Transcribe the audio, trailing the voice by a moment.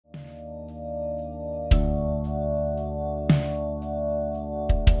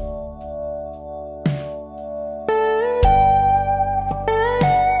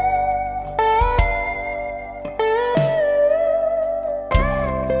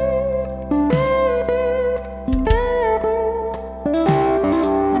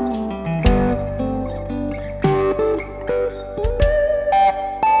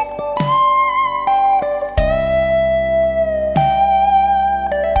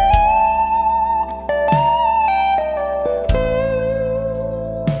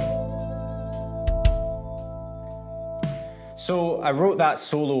I wrote that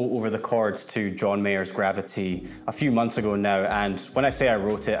solo over the chords to John Mayer's Gravity a few months ago now, and when I say I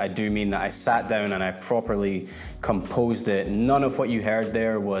wrote it, I do mean that I sat down and I properly composed it. None of what you heard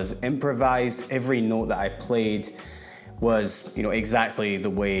there was improvised. Every note that I played was, exactly the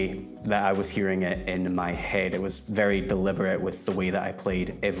way that I was hearing it in my head. It was very deliberate with the way that I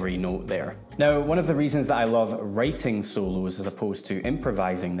played every note there. Now, one of the reasons that I love writing solos as opposed to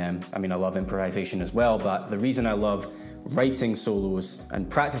improvising them, I love improvisation as well, but the reason I love writing solos and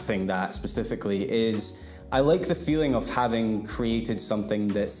practicing that specifically is I like the feeling of having created something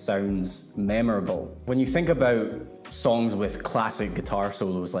that sounds memorable. When you think about songs with classic guitar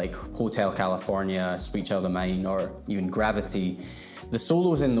solos like Hotel California, Sweet Child of Mine, or even Gravity, the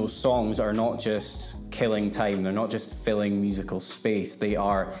solos in those songs are not just killing time, they're not just filling musical space, they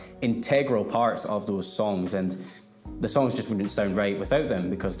are integral parts of those songs, and the songs just wouldn't sound right without them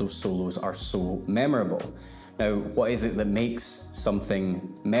because those solos are so memorable. Now, what is it that makes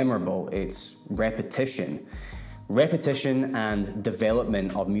something memorable? It's repetition. Repetition and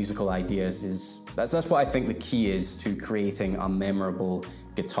development of musical ideas that's what I think the key is to creating a memorable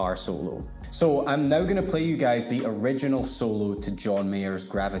guitar solo. So I'm now going to play you guys the original solo to John Mayer's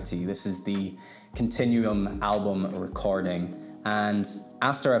Gravity. This is the Continuum album recording, and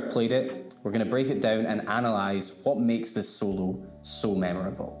after I've played it, we're going to break it down and analyze what makes this solo so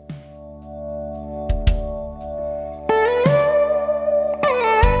memorable.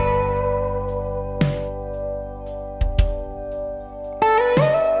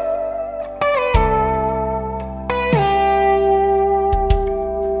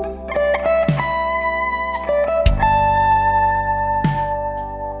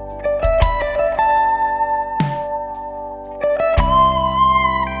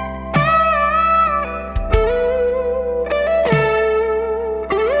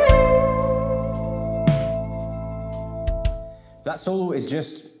 That solo is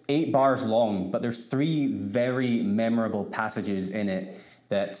just 8 bars long, but there's 3 very memorable passages in it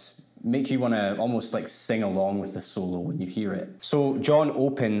that make you want to almost like sing along with the solo when you hear it. So John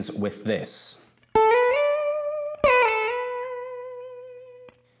opens with this.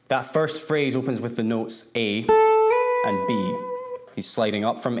 That first phrase opens with the notes A and B. He's sliding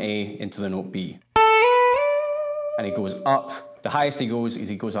up from A into the note B. And he goes up. The highest he goes is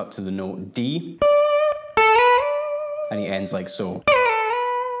he goes up to the note D. And he ends like so.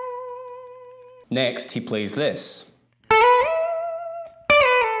 Next, he plays this.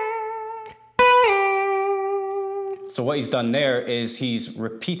 So what he's done there is he's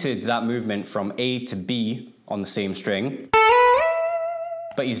repeated that movement from A to B on the same string,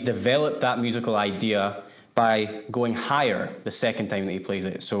 but he's developed that musical idea by going higher the second time that he plays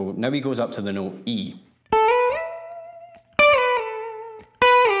it. So now he goes up to the note E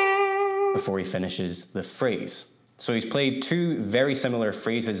before he finishes the phrase. So he's played 2 very similar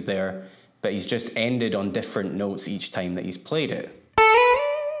phrases there, but he's just ended on different notes each time that he's played it.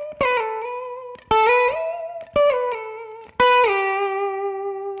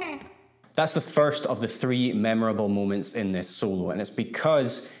 That's the first of the 3 memorable moments in this solo, and it's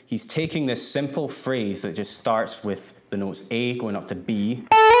because he's taking this simple phrase that just starts with the notes A going up to B.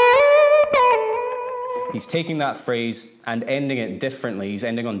 He's taking that phrase and ending it differently. He's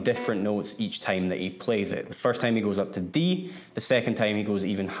ending on different notes each time that he plays it. The first time he goes up to D, the second time he goes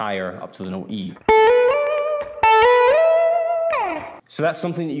even higher up to the note E. So that's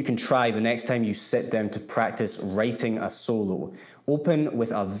something that you can try the next time you sit down to practice writing a solo. Open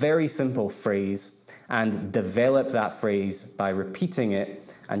with a very simple phrase and develop that phrase by repeating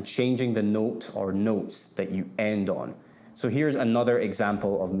it and changing the note or notes that you end on. So here's another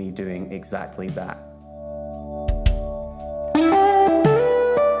example of me doing exactly that.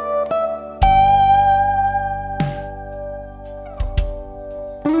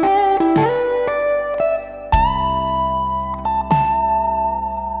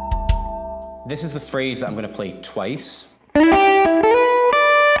 This is the phrase that I'm going to play twice.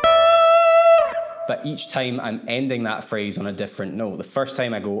 But each time I'm ending that phrase on a different note. The first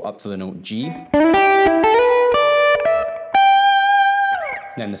time I go up to the note G.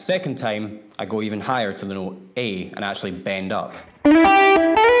 Then the second time I go even higher to the note A and actually bend up.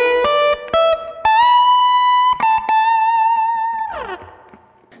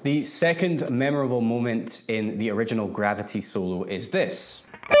 The second memorable moment in the original Gravity solo is this.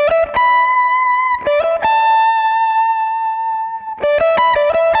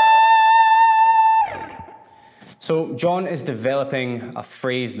 So John is developing a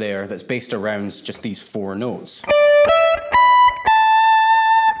phrase there that's based around just these 4 notes.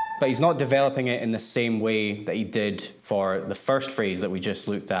 But he's not developing it in the same way that he did for the first phrase that we just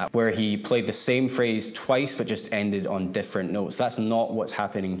looked at, where he played the same phrase twice but just ended on different notes. That's not what's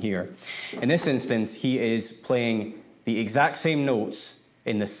happening here. In this instance, he is playing the exact same notes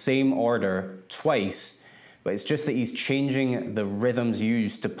in the same order twice, but it's just that he's changing the rhythms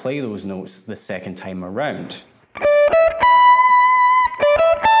used to play those notes the second time around.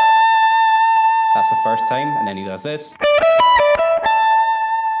 That's the first time, and then he does this.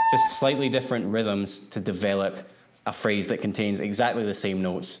 Just slightly different rhythms to develop a phrase that contains exactly the same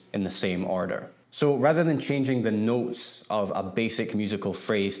notes in the same order. So rather than changing the notes of a basic musical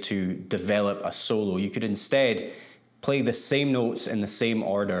phrase to develop a solo, you could instead play the same notes in the same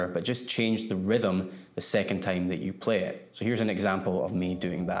order, but just change the rhythm the second time that you play it. So here's an example of me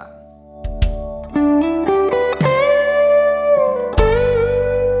doing that.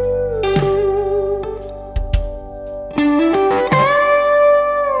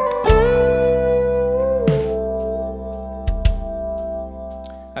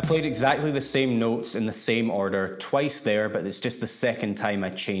 I played exactly the same notes in the same order twice there, but it's just the second time I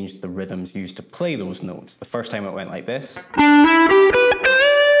changed the rhythms used to play those notes. The first time it went like this.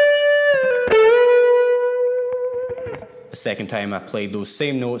 The second time I played those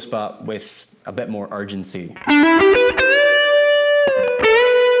same notes, but with a bit more urgency.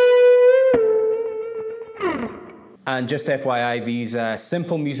 And just FYI, these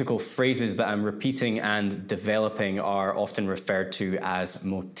simple musical phrases that I'm repeating and developing are often referred to as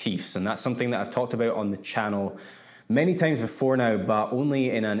motifs. And that's something that I've talked about on the channel many times before now, but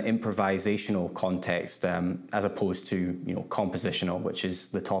only in an improvisational context, as opposed to, compositional, which is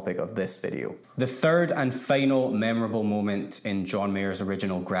the topic of this video. The third and final memorable moment in John Mayer's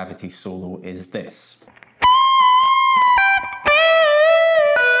original Gravity solo is this.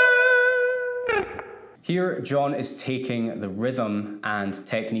 Here, John is taking the rhythm and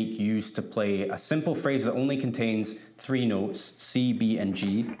technique used to play a simple phrase that only contains 3 notes, C, B, and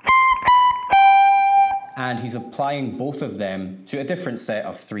G, and he's applying both of them to a different set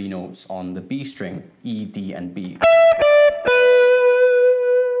of 3 notes on the B string, E, D, and B.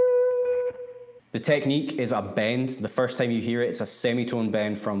 The technique is a bend. The first time you hear it, it's a semitone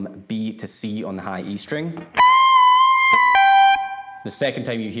bend from B to C on the high E string. The second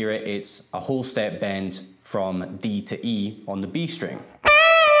time you hear it, it's a whole step bend from D to E on the B string.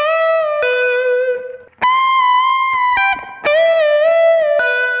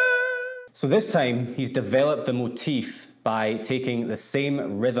 So this time, he's developed the motif by taking the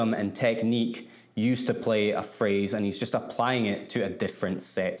same rhythm and technique used to play a phrase, and he's just applying it to a different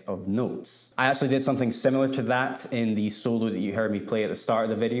set of notes. I actually did something similar to that in the solo that you heard me play at the start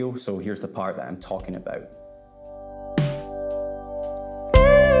of the video, so here's the part that I'm talking about.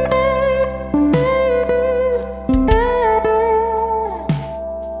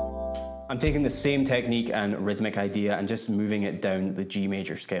 I'm taking the same technique and rhythmic idea and just moving it down the G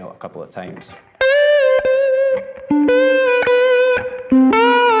major scale a couple of times.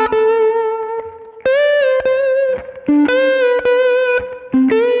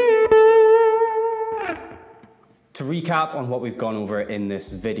 To recap on what we've gone over in this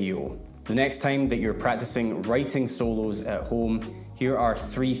video, the next time that you're practicing writing solos at home, here are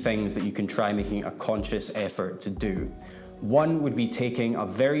 3 things that you can try making a conscious effort to do. One would be taking a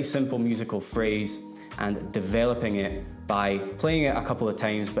very simple musical phrase and developing it by playing it a couple of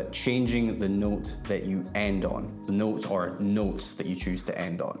times, but changing the note that you end on, the note or notes that you choose to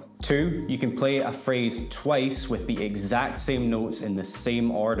end on. 2, you can play a phrase twice with the exact same notes in the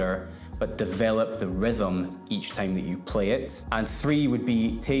same order, but develop the rhythm each time that you play it. And 3 would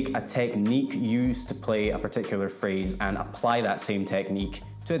be take a technique used to play a particular phrase and apply that same technique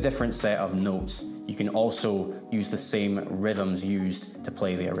to a different set of notes. You can also use the same rhythms used to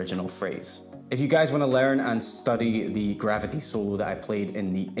play the original phrase. If you guys want to learn and study the Gravity solo that I played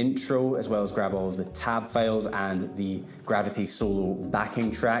in the intro, as well as grab all of the tab files and the Gravity solo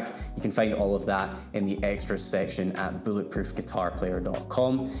backing track, you can find all of that in the extras section at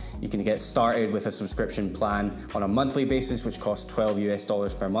bulletproofguitarplayer.com. You can get started with a subscription plan on a monthly basis, which costs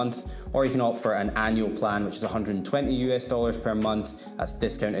 $12 per month, or you can opt for an annual plan, which is $120 per month. That's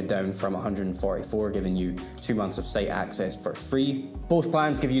discounted down from $144, giving you 2 months of site access for free. Both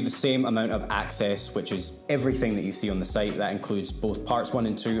plans give you the same amount of access, which is everything that you see on the site. That includes both parts 1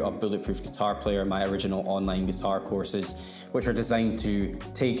 and 2 of Bulletproof Guitar Player, my original online guitar courses, which are designed to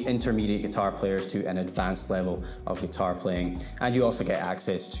take intermediate guitar players to an advanced level of guitar playing. And you also get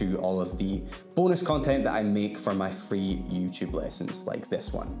access to all of the bonus content that I make for my free YouTube lessons like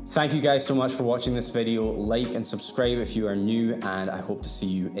this one. Thank you guys so much for watching this video. Like and subscribe if you are new, and I hope to see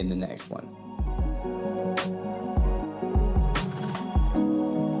you in the next one.